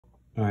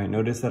All right,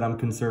 notice that I'm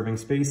conserving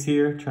space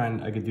here.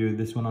 I could do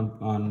this one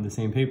on the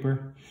same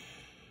paper.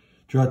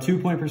 Draw a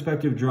 2-point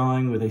perspective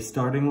drawing with a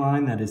starting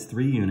line that is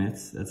 3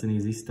 units. That's an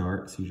easy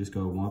start. So you just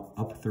go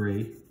up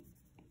 3.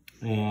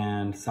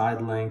 And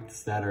side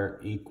lengths that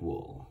are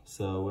equal.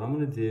 So what I'm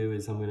gonna do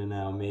is I'm gonna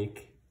now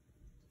make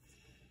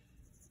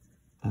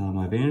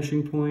my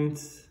vanishing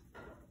points.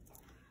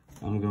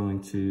 I'm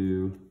going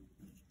to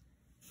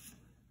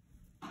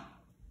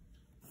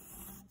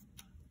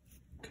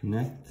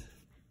connect.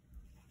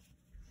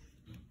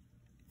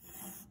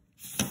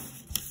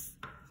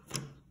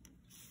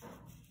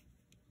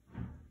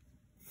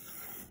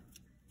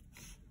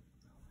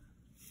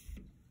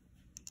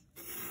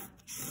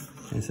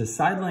 And it says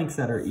side lengths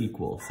that are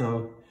equal.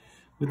 So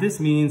what this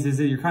means is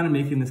that you're kind of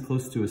making this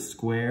close to a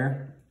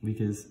square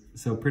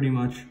so pretty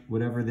much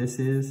whatever this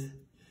is,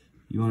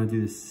 you want to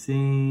do the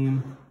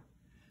same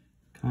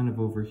kind of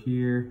over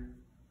here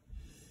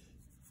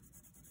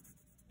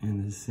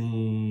and the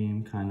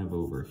same kind of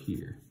over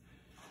here.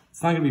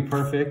 It's not gonna be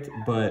perfect,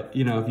 but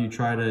you know,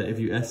 if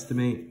you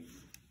estimate,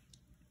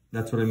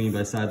 that's what I mean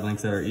by side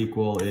lengths that are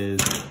equal is,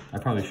 I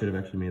probably should have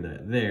actually made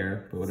that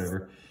there, but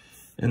whatever.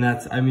 And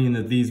I mean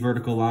that these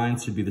vertical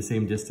lines should be the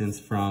same distance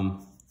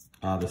from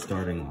the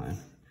starting line.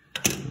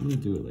 Let me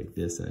do it like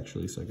this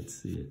actually so I can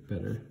see it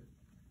better.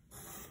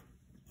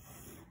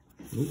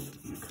 Oop,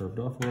 curved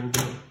off a little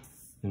bit.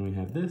 Then we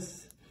have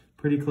this,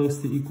 pretty close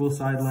to equal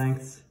side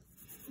lengths.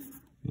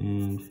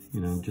 And, you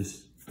know,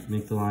 just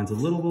make the lines a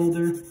little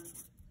bolder.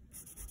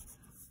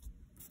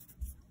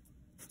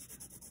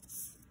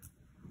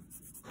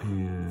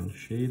 And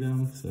shade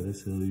them, so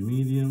this will be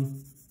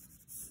medium.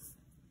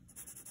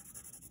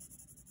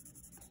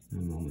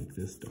 And we'll make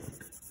this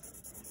dark.